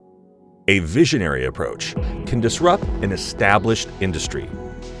A visionary approach can disrupt an established industry,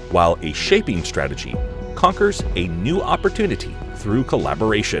 while a shaping strategy conquers a new opportunity through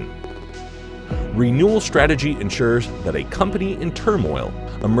collaboration. Renewal strategy ensures that a company in turmoil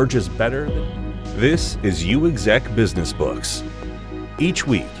emerges better than... This is UExec Business Books. Each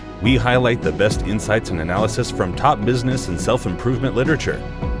week, we highlight the best insights and analysis from top business and self-improvement literature.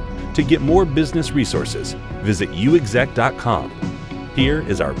 To get more business resources, visit uexec.com. Here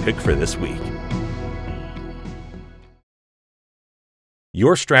is our pick for this week.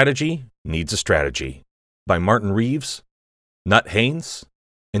 Your Strategy Needs a Strategy by Martin Reeves, Nut Haynes,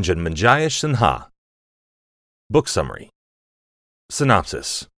 and Janmanjaya Sinha. Book summary.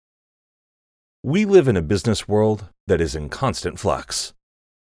 Synopsis. We live in a business world that is in constant flux.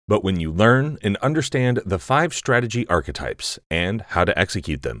 But when you learn and understand the 5 strategy archetypes and how to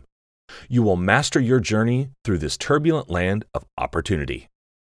execute them, you will master your journey through this turbulent land of opportunity.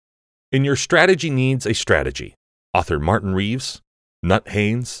 In Your Strategy Needs a Strategy, author Martin Reeves, Nut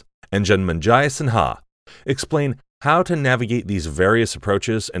Haynes, and Janmanjaya Sinha explain how to navigate these various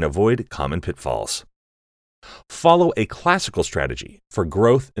approaches and avoid common pitfalls. Follow a classical strategy for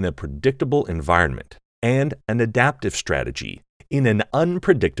growth in a predictable environment and an adaptive strategy in an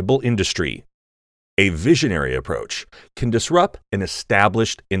unpredictable industry. A visionary approach can disrupt an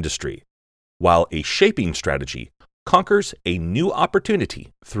established industry, while a shaping strategy conquers a new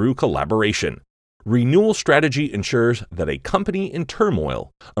opportunity through collaboration. Renewal strategy ensures that a company in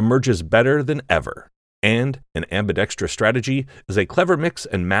turmoil emerges better than ever, and an ambidextrous strategy is a clever mix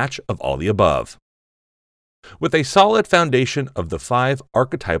and match of all the above. With a solid foundation of the 5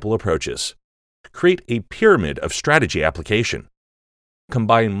 archetypal approaches, create a pyramid of strategy application.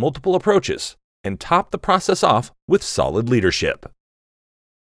 Combine multiple approaches and top the process off with solid leadership.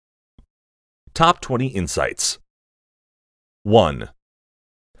 Top 20 Insights. 1.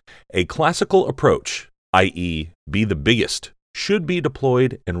 A classical approach, i.e., be the biggest, should be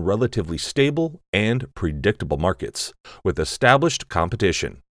deployed in relatively stable and predictable markets with established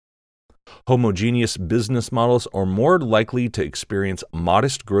competition. Homogeneous business models are more likely to experience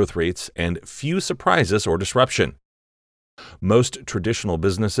modest growth rates and few surprises or disruption. Most traditional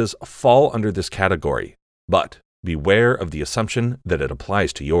businesses fall under this category, but beware of the assumption that it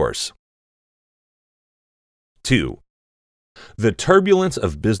applies to yours. 2. The turbulence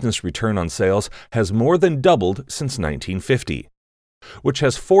of business return on sales has more than doubled since 1950, which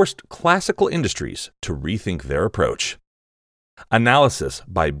has forced classical industries to rethink their approach. Analysis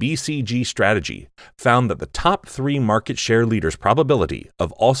by BCG Strategy found that the top 3 market share leaders' probability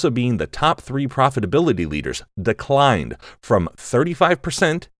of also being the top 3 profitability leaders declined from 35%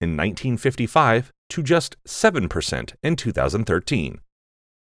 in 1955 to just 7% in 2013.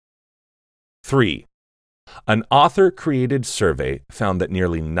 3. An author-created survey found that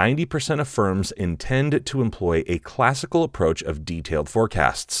nearly 90% of firms intend to employ a classical approach of detailed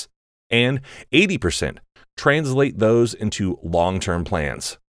forecasts, and 80% translate those into long-term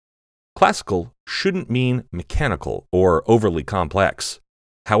plans. Classical shouldn't mean mechanical or overly complex.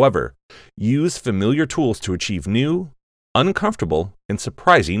 However, use familiar tools to achieve new, uncomfortable, and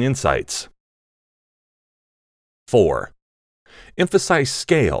surprising insights. 4. Emphasize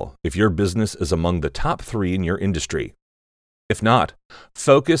scale if your business is among the top 3 in your industry. If not,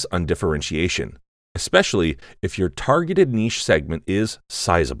 focus on differentiation, especially if your targeted niche segment is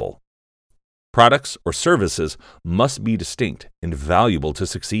sizable. Products or services must be distinct and valuable to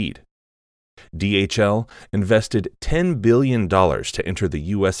succeed. DHL invested $10 billion to enter the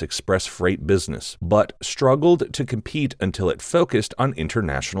U.S. express freight business, but struggled to compete until it focused on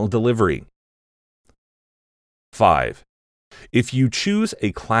international delivery. 5. If you choose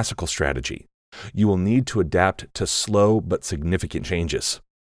a classical strategy, you will need to adapt to slow but significant changes.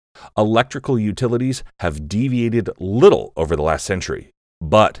 Electrical utilities have deviated little over the last century,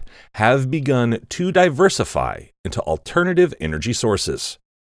 but have begun to diversify into alternative energy sources.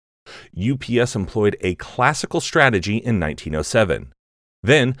 UPS employed a classical strategy in 1907,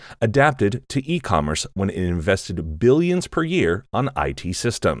 then adapted to e-commerce when it invested billions per year on IT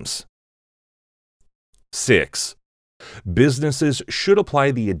systems. 6. Businesses should apply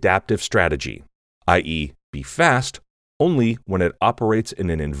the adaptive strategy, i.e., be fast, only when it operates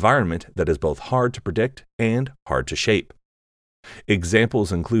in an environment that is both hard to predict and hard to shape.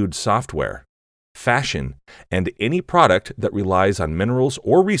 Examples include software, fashion, and any product that relies on minerals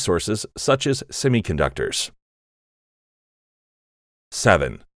or resources such as semiconductors.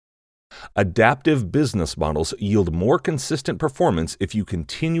 7. Adaptive business models yield more consistent performance if you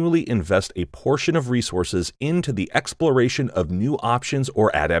continually invest a portion of resources into the exploration of new options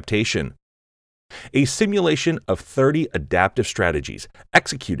or adaptation. A simulation of 30 adaptive strategies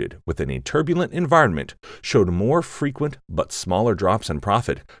executed within a turbulent environment showed more frequent but smaller drops in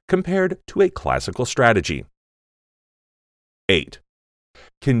profit compared to a classical strategy. 8.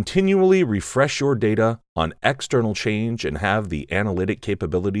 Continually refresh your data on external change and have the analytic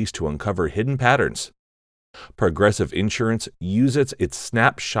capabilities to uncover hidden patterns. Progressive Insurance uses its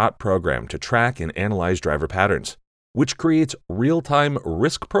Snapshot program to track and analyze driver patterns, which creates real-time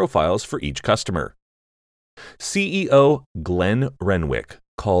risk profiles for each customer. CEO Glenn Renwick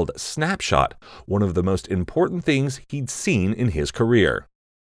called Snapshot one of the most important things he'd seen in his career.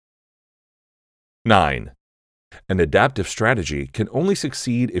 9. An adaptive strategy can only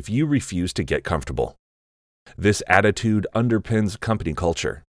succeed if you refuse to get comfortable. This attitude underpins company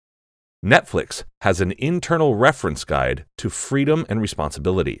culture. Netflix has an internal reference guide to freedom and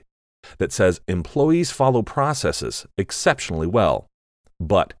responsibility that says employees follow processes exceptionally well,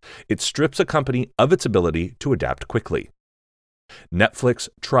 but it strips a company of its ability to adapt quickly. Netflix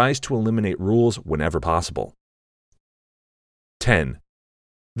tries to eliminate rules whenever possible. 10.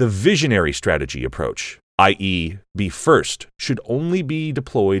 The visionary strategy approach, i.e., be first, should only be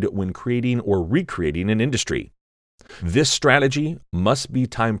deployed when creating or recreating an industry. This strategy must be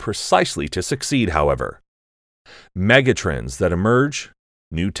timed precisely to succeed, however. Megatrends that emerge,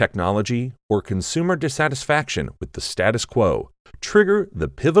 new technology, or consumer dissatisfaction with the status quo trigger the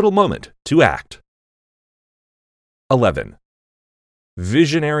pivotal moment to act. 11.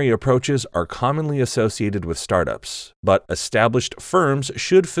 Visionary approaches are commonly associated with startups, but established firms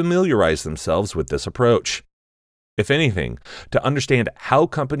should familiarize themselves with this approach, if anything, to understand how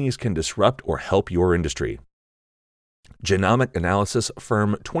companies can disrupt or help your industry. Genomic analysis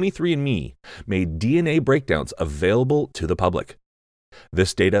firm 23andMe made DNA breakdowns available to the public.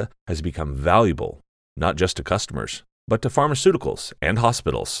 This data has become valuable not just to customers, but to pharmaceuticals and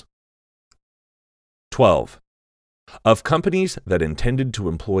hospitals. 12. Of companies that intended to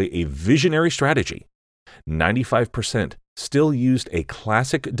employ a visionary strategy, 95% still used a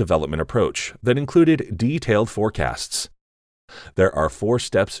classic development approach that included detailed forecasts. There are 4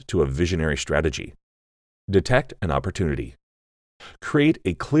 steps to a visionary strategy. Detect an opportunity. Create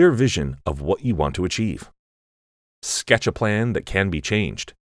a clear vision of what you want to achieve. Sketch a plan that can be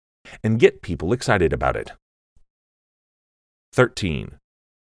changed. And get people excited about it. 13.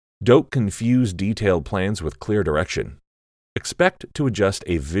 Don't confuse detailed plans with clear direction. Expect to adjust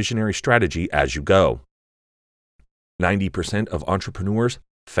a visionary strategy as you go. 90% of entrepreneurs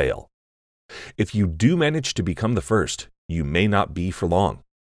fail. If you do manage to become the first, you may not be for long.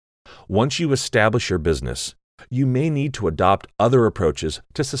 Once you establish your business, you may need to adopt other approaches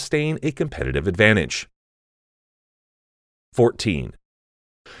to sustain a competitive advantage. 14.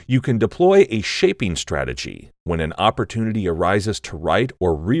 You can deploy a shaping strategy when an opportunity arises to write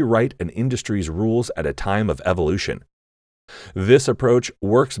or rewrite an industry's rules at a time of evolution. This approach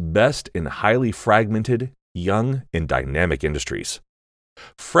works best in highly fragmented, young, and dynamic industries,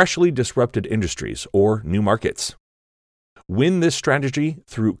 freshly disrupted industries, or new markets. Win this strategy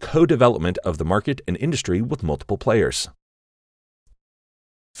through co-development of the market and industry with multiple players.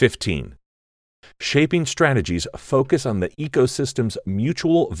 15. Shaping strategies focus on the ecosystem's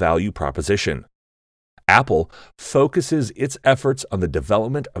mutual value proposition. Apple focuses its efforts on the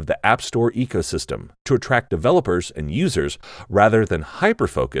development of the App Store ecosystem to attract developers and users rather than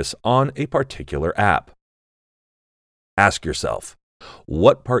hyper-focus on a particular app. Ask yourself,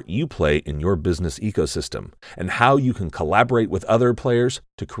 what part you play in your business ecosystem and how you can collaborate with other players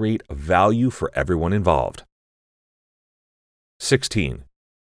to create value for everyone involved. 16.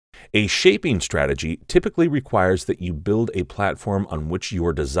 A shaping strategy typically requires that you build a platform on which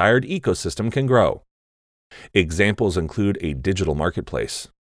your desired ecosystem can grow. Examples include a digital marketplace,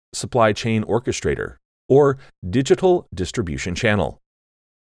 supply chain orchestrator, or digital distribution channel.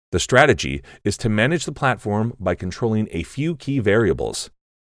 The strategy is to manage the platform by controlling a few key variables,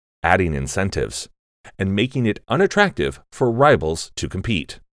 adding incentives, and making it unattractive for rivals to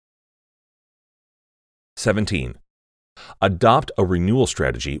compete. 17. Adopt a renewal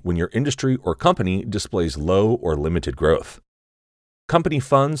strategy when your industry or company displays low or limited growth. Company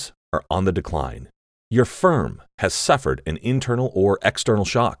funds are on the decline. Your firm has suffered an internal or external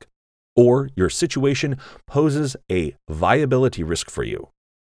shock, or your situation poses a viability risk for you.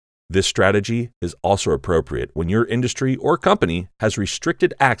 This strategy is also appropriate when your industry or company has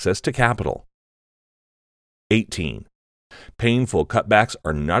restricted access to capital. 18. Painful cutbacks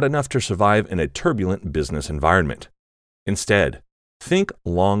are not enough to survive in a turbulent business environment. Instead, think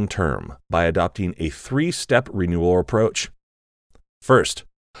long-term by adopting a 3-step renewal approach. First,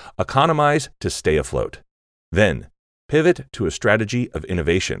 economize to stay afloat. Then, pivot to a strategy of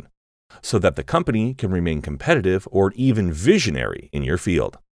innovation. so that the company can remain competitive or even visionary in your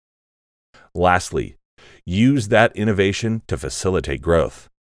field. Lastly, use that innovation to facilitate growth.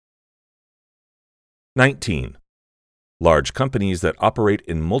 19. Large companies that operate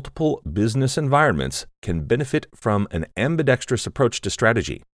in multiple business environments can benefit from an ambidextrous approach to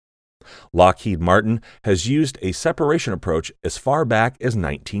strategy. Lockheed Martin has used a separation approach as far back as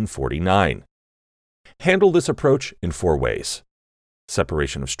 1949. Handle this approach in 4 ways: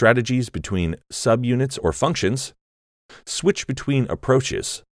 separation of strategies between subunits or functions, switch between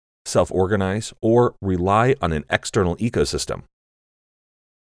approaches, self-organize, or rely on an external ecosystem.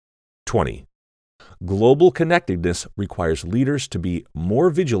 20. Global connectedness requires leaders to be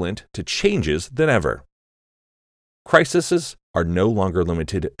more vigilant to changes than ever. Crises are no longer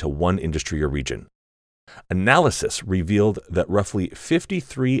limited to one industry or region. Analysis revealed that roughly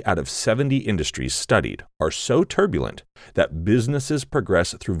 53 out of 70 industries studied are so turbulent that businesses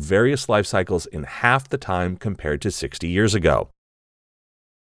progress through various life cycles in half the time compared to 60 years ago.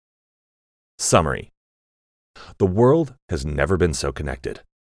 Summary: the world has never been so connected.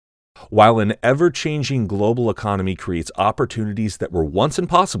 While an ever-changing global economy creates opportunities that were once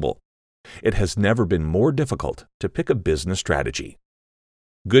impossible, it has never been more difficult to pick a business strategy.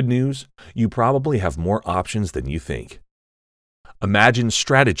 Good news, you probably have more options than you think. Imagine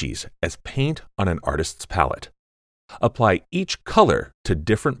strategies as paint on an artist's palette. Apply each color to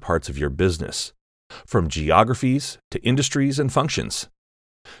different parts of your business, from geographies to industries and functions.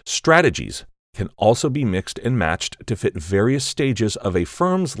 Strategies can also be mixed and matched to fit various stages of a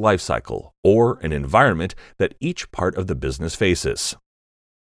firm's life cycle or an environment that each part of the business faces.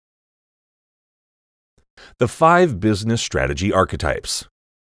 The 5 business strategy archetypes.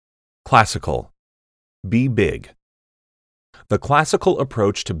 Classical. Be big. The classical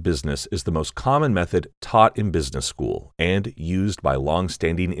approach to business is the most common method taught in business school and used by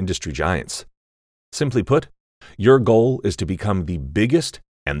long-standing industry giants. Simply put, your goal is to become the biggest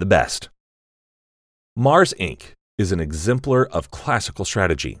and the best. Mars Inc. is an exemplar of classical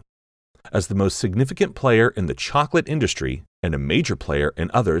strategy. As the most significant player in the chocolate industry and a major player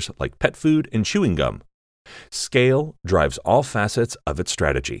in others like pet food and chewing gum, scale drives all facets of its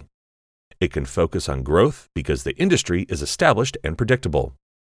strategy. It can focus on growth because the industry is established and predictable.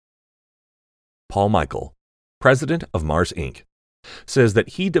 Paul Michael, president of Mars Inc., says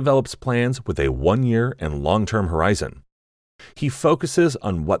that he develops plans with a 1-year and long-term horizon. He focuses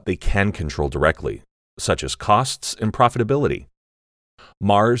on what they can control directly, such as costs and profitability.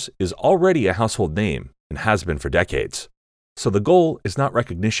 Mars is already a household name and has been for decades, so the goal is not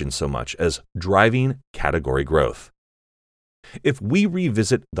recognition so much as driving category growth. If we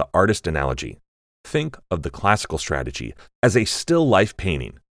revisit the artist analogy, think of the classical strategy as a still life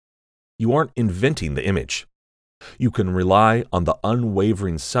painting. You aren't inventing the image. You can rely on the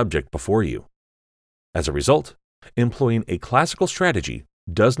unwavering subject before you. As a result, employing a classical strategy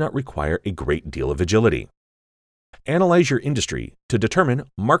does not require a great deal of agility. Analyze your industry to determine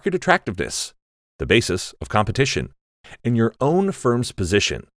market attractiveness, the basis of competition, and your own firm's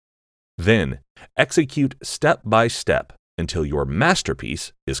position. Then, execute step by step until your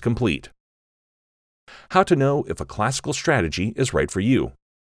masterpiece is complete. How to know if a classical strategy is right for you?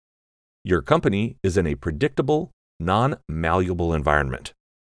 Your company is in a predictable, non-malleable environment.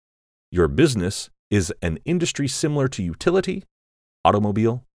 Your business is an industry similar to utility,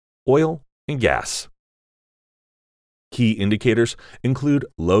 automobile, oil, and gas. Key indicators include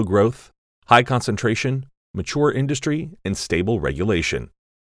low growth, high concentration, mature industry, and stable regulation.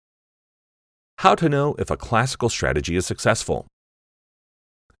 How to know if a classical strategy is successful?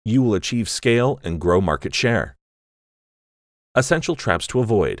 You will achieve scale and grow market share. Essential traps to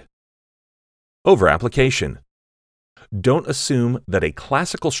avoid. Over-application. Don't assume that a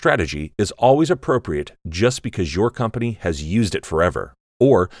classical strategy is always appropriate just because your company has used it forever,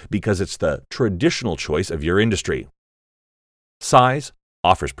 or because it's the traditional choice of your industry. Size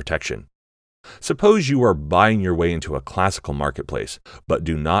offers protection. Suppose you are buying your way into a classical marketplace, but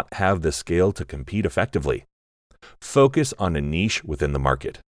do not have the scale to compete effectively. Focus on a niche within the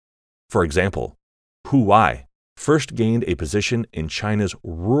market. For example, Huawei first gained a position in China's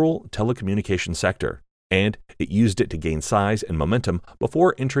rural telecommunications sector, and it used it to gain size and momentum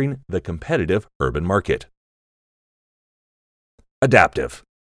before entering the competitive urban market. Adaptive.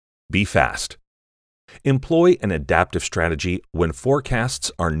 Be fast. Employ an adaptive strategy when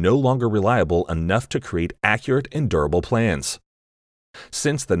forecasts are no longer reliable enough to create accurate and durable plans.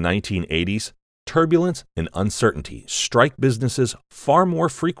 Since the 1980s, turbulence and uncertainty strike businesses far more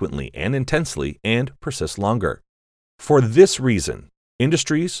frequently and intensely and persist longer. For this reason,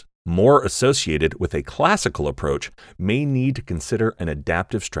 industries, more associated with a classical approach may need to consider an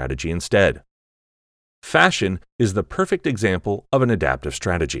adaptive strategy instead. Fashion is the perfect example of an adaptive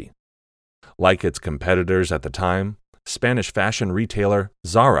strategy. Like its competitors at the time, Spanish fashion retailer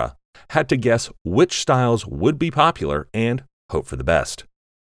Zara had to guess which styles would be popular and hope for the best.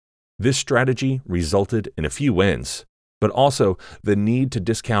 This strategy resulted in a few wins, but also the need to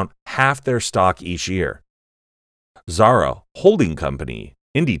discount half their stock each year. Zara holding company,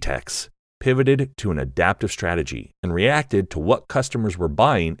 Inditex, pivoted to an adaptive strategy and reacted to what customers were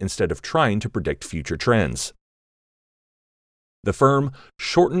buying instead of trying to predict future trends. The firm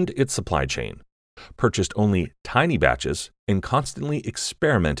shortened its supply chain, purchased only tiny batches, and constantly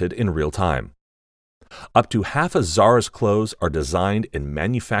experimented in real time. Up to half of Zara's clothes are designed and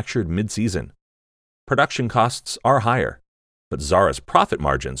manufactured mid-season. Production costs are higher, but Zara's profit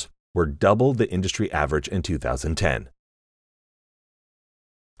margins were double the industry average in 2010.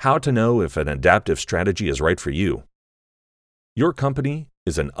 How to know if an adaptive strategy is right for you. Your company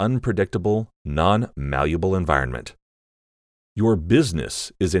is an unpredictable, non-malleable environment. Your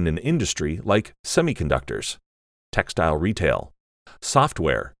business is in an industry like semiconductors, textile retail,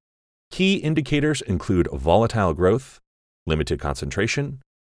 software. Key indicators include volatile growth, limited concentration,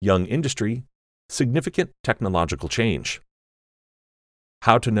 young industry, significant technological change.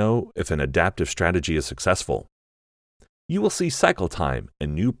 How to know if an adaptive strategy is successful. You will see cycle time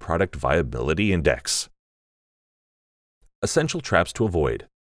and new product viability index. Essential traps to avoid.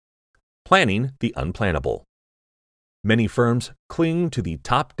 Planning the unplannable. Many firms cling to the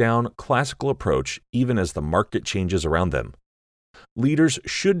top-down classical approach even as the market changes around them. Leaders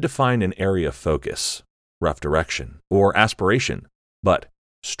should define an area of focus, rough direction, or aspiration, but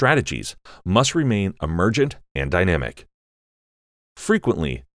strategies must remain emergent and dynamic.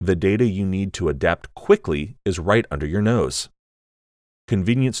 Frequently, the data you need to adapt quickly is right under your nose.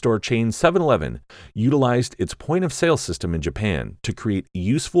 Convenience store chain 7-Eleven utilized its point-of-sale system in Japan to create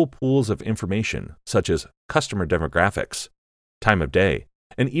useful pools of information such as customer demographics, time of day,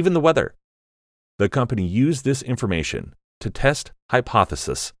 and even the weather. The company used this information to test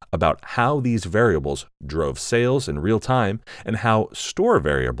hypotheses about how these variables drove sales in real time and how store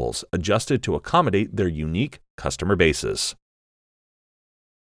variables adjusted to accommodate their unique customer bases.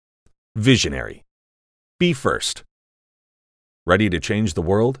 Visionary. Be first. Ready to change the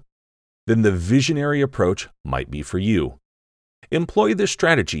world? Then the visionary approach might be for you. Employ this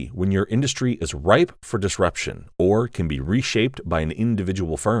strategy when your industry is ripe for disruption or can be reshaped by an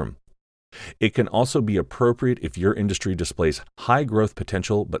individual firm. It can also be appropriate if your industry displays high growth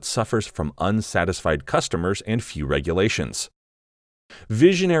potential but suffers from unsatisfied customers and few regulations.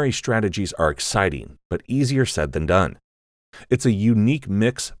 Visionary strategies are exciting but easier said than done. It's a unique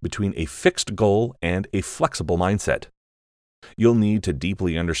mix between a fixed goal and a flexible mindset. You'll need to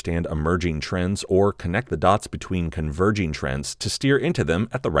deeply understand emerging trends or connect the dots between converging trends to steer into them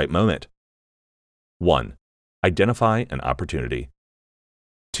at the right moment. 1. Identify an opportunity.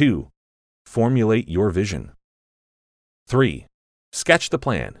 2. Formulate your vision. 3. Sketch the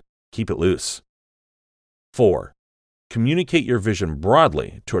plan. Keep it loose. 4. Communicate your vision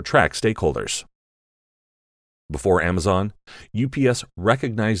broadly to attract stakeholders. Before Amazon, UPS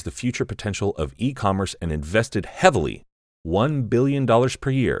recognized the future potential of e-commerce and invested heavily, $1 billion per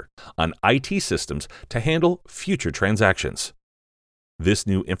year, on IT systems to handle future transactions. This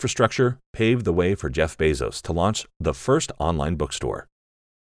new infrastructure paved the way for Jeff Bezos to launch the first online bookstore.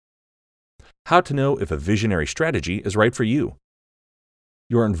 How to know if a visionary strategy is right for you.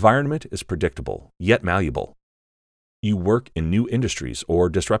 Your environment is predictable, yet malleable. You work in new industries or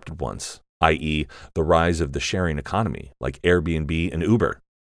disrupted ones, i.e., the rise of the sharing economy like Airbnb and Uber.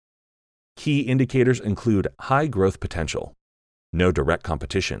 Key indicators include high growth potential, no direct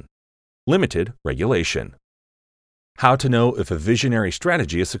competition, limited regulation. How to know if a visionary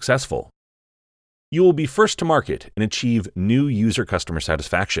strategy is successful. You will be first to market and achieve new user customer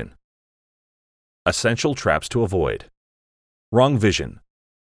satisfaction. Essential traps to avoid. Wrong vision.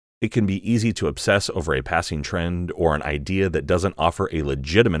 It can be easy to obsess over a passing trend or an idea that doesn't offer a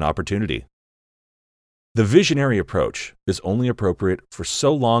legitimate opportunity. The visionary approach is only appropriate for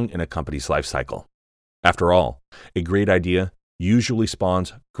so long in a company's life cycle. After all, a great idea usually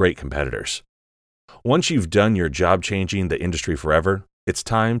spawns great competitors. Once you've done your job changing the industry forever, it's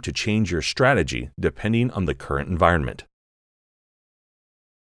time to change your strategy depending on the current environment.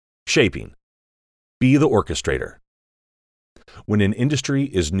 Shaping. Be the orchestrator. When an industry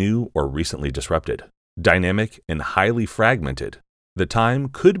is new or recently disrupted, dynamic and highly fragmented, the time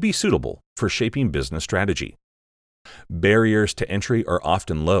could be suitable for shaping business strategy. Barriers to entry are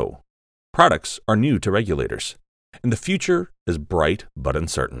often low. Products are new to regulators. and the future is bright but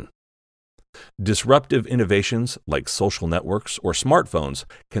uncertain. Disruptive innovations like social networks or smartphones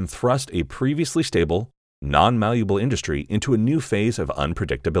can thrust a previously stable, non-malleable industry into a new phase of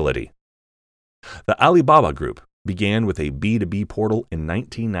unpredictability. The Alibaba Group began with a B2B portal in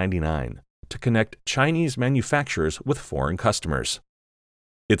 1999 to connect Chinese manufacturers with foreign customers.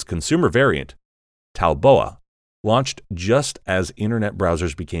 Its consumer variant, Taobao, launched just as internet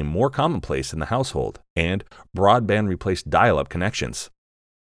browsers became more commonplace in the household and broadband replaced dial-up connections.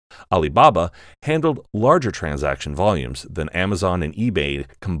 Alibaba handled larger transaction volumes than Amazon and eBay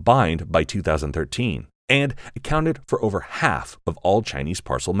combined by 2013 and accounted for over half of all Chinese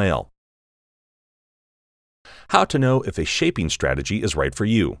parcel mail. How to know if a shaping strategy is right for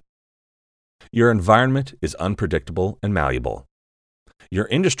you. Your environment is unpredictable and malleable. Your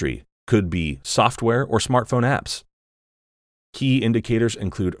industry could be software or smartphone apps. Key indicators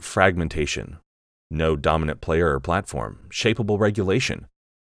include fragmentation, no dominant player or platform, shapeable regulation.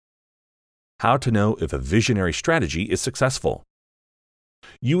 How to know if a visionary strategy is successful.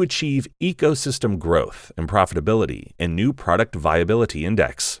 You achieve ecosystem growth and profitability and new product viability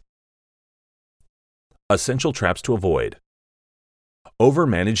index. Essential traps to avoid.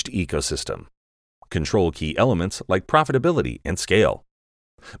 Overmanaged ecosystem. Control key elements like profitability and scale,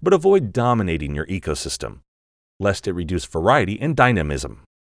 but avoid dominating your ecosystem, lest it reduce variety and dynamism.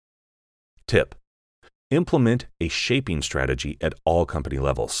 Tip: implement a shaping strategy at all company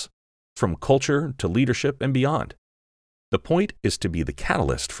levels, from culture to leadership and beyond. The point is to be the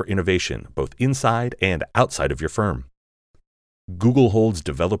catalyst for innovation both inside and outside of your firm. Google holds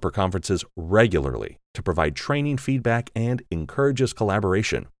developer conferences regularly to provide training feedback and encourages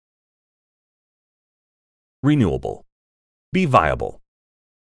collaboration. Renewable. Be viable.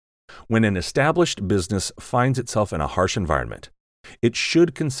 When an established business finds itself in a harsh environment, it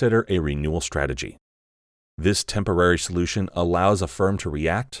should consider a renewal strategy. This temporary solution allows a firm to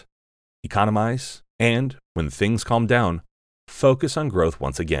react, economize, and, when things calm down, focus on growth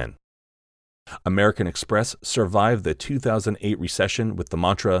once again. American Express survived the 2008 recession with the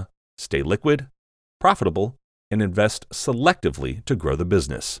mantra, stay liquid, profitable, and invest selectively to grow the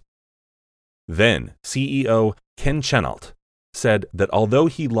business. Then CEO Ken Chenault said that although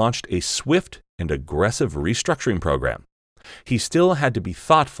he launched a swift and aggressive restructuring program, he still had to be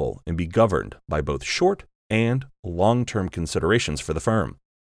thoughtful and be governed by both short and long-term considerations for the firm.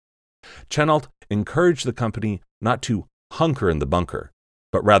 Chenault encouraged the company not to hunker in the bunker,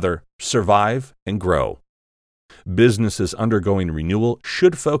 but rather survive and grow. Businesses undergoing renewal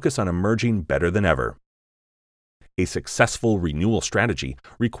should focus on emerging better than ever. A successful renewal strategy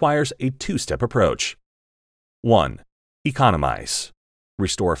requires a two-step approach. 1. Economize.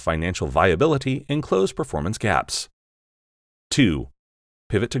 Restore financial viability and close performance gaps. 2.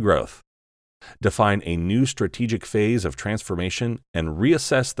 Pivot to growth. Define a new strategic phase of transformation and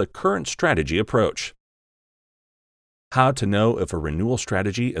reassess the current strategy approach. How to know if a renewal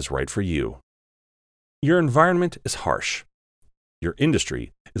strategy is right for you. Your environment is harsh. Your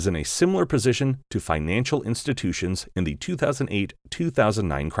industry is in a similar position to financial institutions in the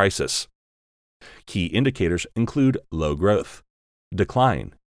 2008-2009 crisis. Key indicators include low growth,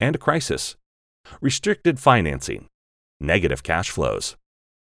 decline, and crisis, restricted financing, negative cash flows.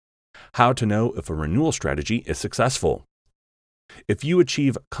 How to know if a renewal strategy is successful. If you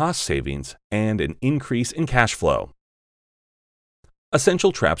achieve cost savings and an increase in cash flow.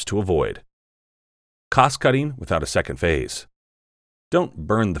 Essential traps to avoid. Cost cutting without a second phase. Don't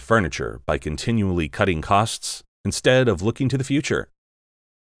burn the furniture by continually cutting costs instead of looking to the future.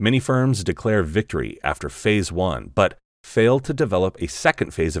 Many firms declare victory after phase 1, but fail to develop a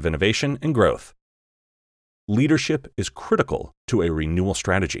second phase of innovation and growth. Leadership is critical to a renewal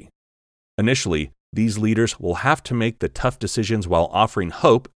strategy. Initially, these leaders will have to make the tough decisions while offering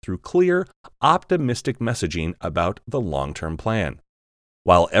hope through clear, optimistic messaging about the long-term plan.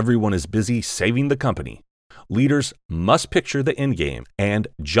 While everyone is busy saving the company, leaders must picture the end game and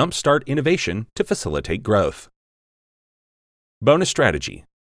jumpstart innovation to facilitate growth. Bonus strategy: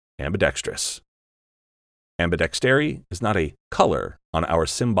 ambidextrous. Ambidexterity is not a color on our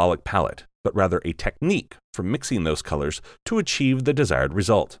symbolic palette, but rather a technique for mixing those colors to achieve the desired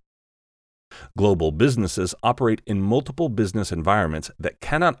result. Global businesses operate in multiple business environments that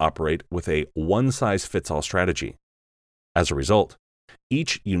cannot operate with a one-size-fits-all strategy. As a result,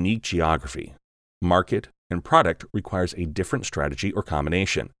 each unique geography, market, and product requires a different strategy or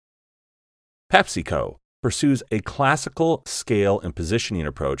combination. PepsiCo pursues a classical scale and positioning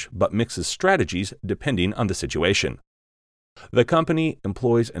approach but mixes strategies depending on the situation. The company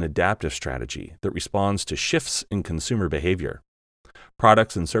employs an adaptive strategy that responds to shifts in consumer behavior.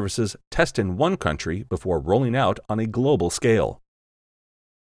 products and services test in one country before rolling out on a global scale.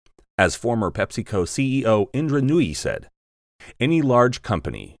 As former PepsiCo CEO Indra Nooyi said, any large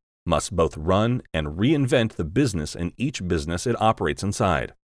company must both run and reinvent the business in each business it operates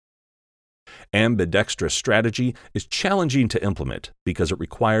inside. Ambidextrous strategy is challenging to implement because it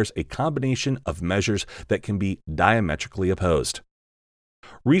requires a combination of measures that can be diametrically opposed.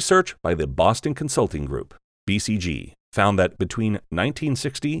 Research by the Boston Consulting Group, BCG, found that between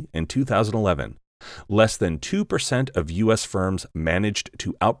 1960 and 2011, less than 2% of U.S. firms managed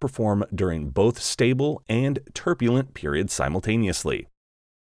to outperform during both stable and turbulent periods simultaneously.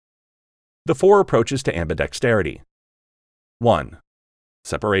 The 4 approaches to ambidexterity. 1.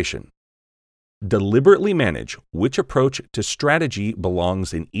 Separation. Deliberately manage which approach to strategy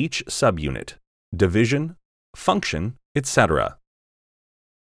belongs in each subunit, division, function, etc.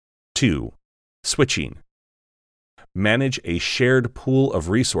 2. Switching. Manage a shared pool of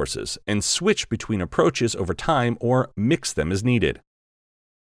resources and switch between approaches over time or mix them as needed.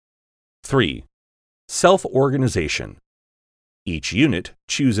 3. Self-organization. Each unit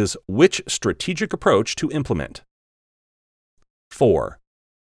chooses which strategic approach to implement. 4.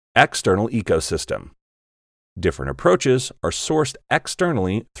 External ecosystem. Different approaches are sourced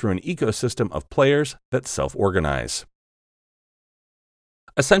externally through an ecosystem of players that self-organize.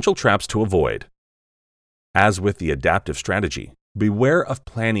 Essential traps to avoid. As with the adaptive strategy, beware of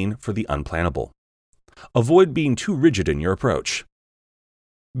planning for the unplannable. Avoid being too rigid in your approach.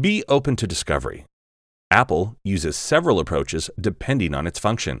 Be open to discovery. Apple uses several approaches depending on its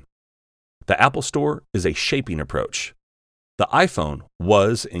function. The Apple Store is a shaping approach. The iPhone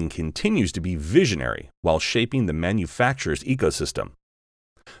was and continues to be visionary while shaping the manufacturer's ecosystem.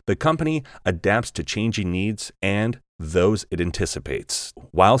 The company adapts to changing needs and those it anticipates,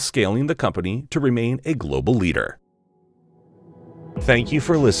 while scaling the company to remain a global leader. Thank you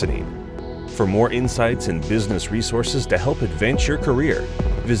for listening. For more insights and business resources to help advance your career,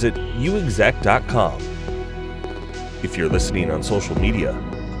 visit uexec.com. If you're listening on social media,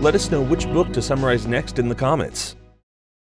 let us know which book to summarize next in the comments.